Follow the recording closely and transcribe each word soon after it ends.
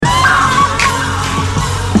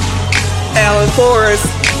young Forrest.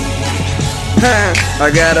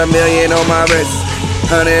 I got $1 million on my wrist,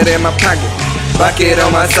 100 in my pocket, bucket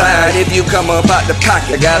on my side. If you come up out the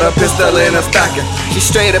pocket, got a pistol in a stocking. She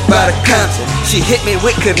straight up out of Compton. She hit me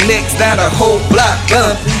with connects, now the whole block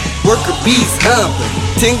bumping. Worker bees humping,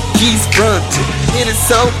 10 keys fronted. It is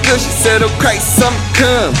so good, she said, oh Christ, something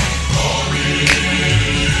come.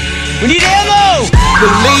 We need ammo!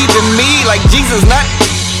 Believe in me like Jesus not.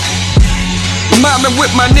 Mobbing with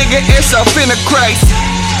my nigga ass off in a Christ.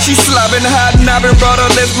 She slobbing, hobnobbing, brought her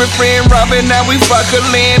lesbian friend Robin. Now we fuck her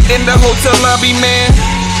land in the hotel lobby, man.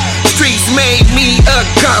 Streets made me a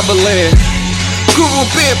goblin. Grew up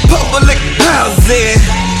in public housing.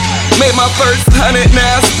 Made my first 100, now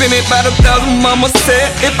I spend it by the 1,000. Mama said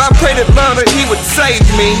if I prayed to Lord that he would save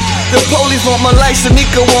me. The police want my life,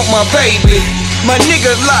 Shanika want my baby. My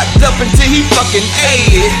nigga locked up until he fucking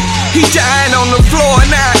ate it. He dying on the floor and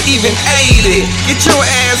I even ate it. Get your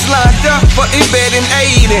ass locked up for embedding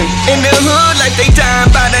Aiden. In the hood like they dying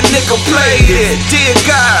by the nickel plated. Dear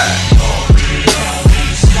God,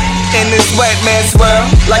 in this white man's world,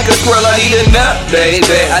 like a squirrel I need a nut,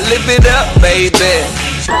 baby. I live it up, baby.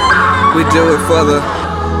 We do it for the,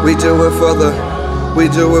 we do it for the, we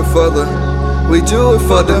do it for the, we do it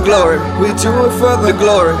for the glory. We do it for the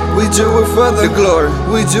glory. We do it for the glory.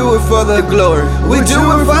 We do it for the glory. We do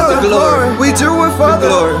it for the glory. We do it for the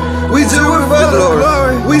glory. We do it for the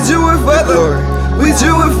glory. We do it for the glory. We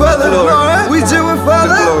do it for the glory. We do it for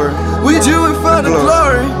the glory. We do it for the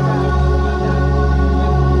glory.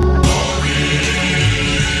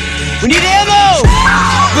 We need ammo!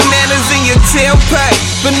 Bananas in your tailpipe.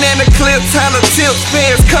 Banana clips, hollow tips,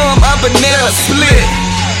 pants come, a banana split.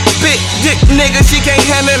 Big dick nigga, she can't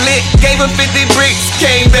handle it. Gave her 50 bricks,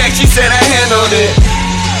 came back, she said I handled it.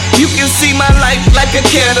 You can see my life like a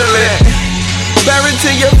candlelit. Buried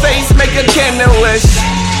to your face, make a candle wish.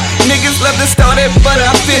 Niggas love to start it, but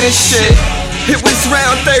I finish it. It was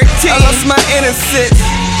round 13, I lost my innocence.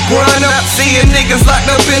 Growing up, seeing niggas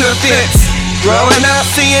locked up in a fence. Growing up,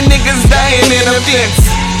 seeing niggas dying in a fence.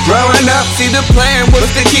 Growing up, see the plan was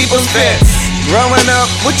to keep us fence. Growing up,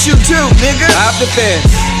 what you do, nigga? Off the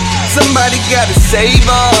fence. Somebody gotta save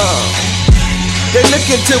them. They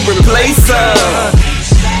looking to replace them.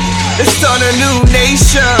 Let's start a new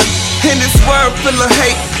nation in this world full of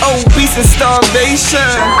hate, obese and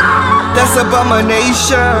starvation. That's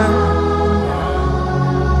abomination.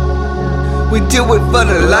 We do it for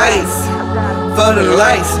the lights, for the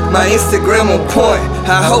lights. My Instagram on point.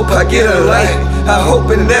 I hope I get a like. I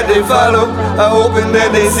hoping that they follow. I hoping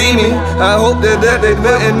that they see me. I hope that they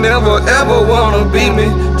wouldn't never ever wanna be me.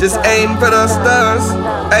 Just aim for the stars,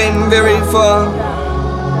 aim very far.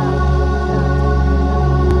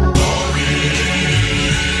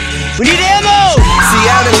 We need ammo! See,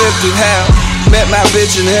 I done lived through hell, met my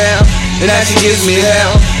bitch in hell, and now she gives me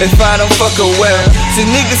hell if I don't fuck her well. See,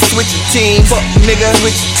 niggas switching teams, fuck niggas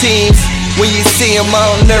switching teams. When you see them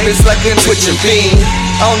all nervous like a twitching bean.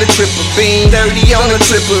 On the triple beam, 30 on the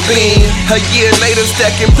triple beam. A year later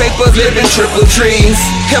stacking papers, living triple dreams.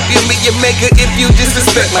 Help you meet your maker if you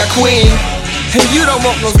disrespect my queen. And you don't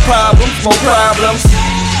want no problems, more problems.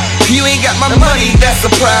 You ain't got my money, that's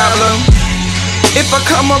a problem. If I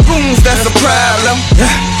call my goons, that's a problem.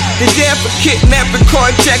 They down for kidnapping,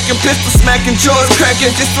 carjacking, pistol smacking, jaws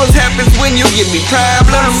cracking. This what happens when you give me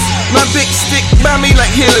problems. My big stick by me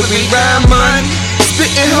like Hillary Ryman.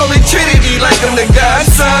 Spitting Holy Trinity like I'm the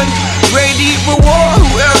godson. Ready for war,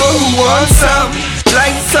 whoever who wants some.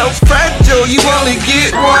 Life's so fragile, you only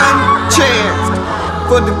get one chance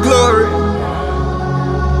for the glory.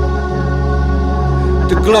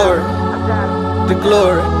 The glory. The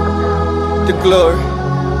glory. The glory.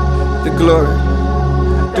 The glory.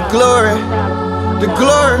 The glory. The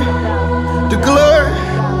glory. The glory.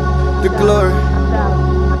 The glory.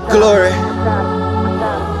 Glory.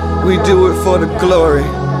 We do it for the glory.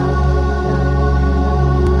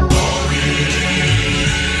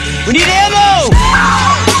 We need ammo!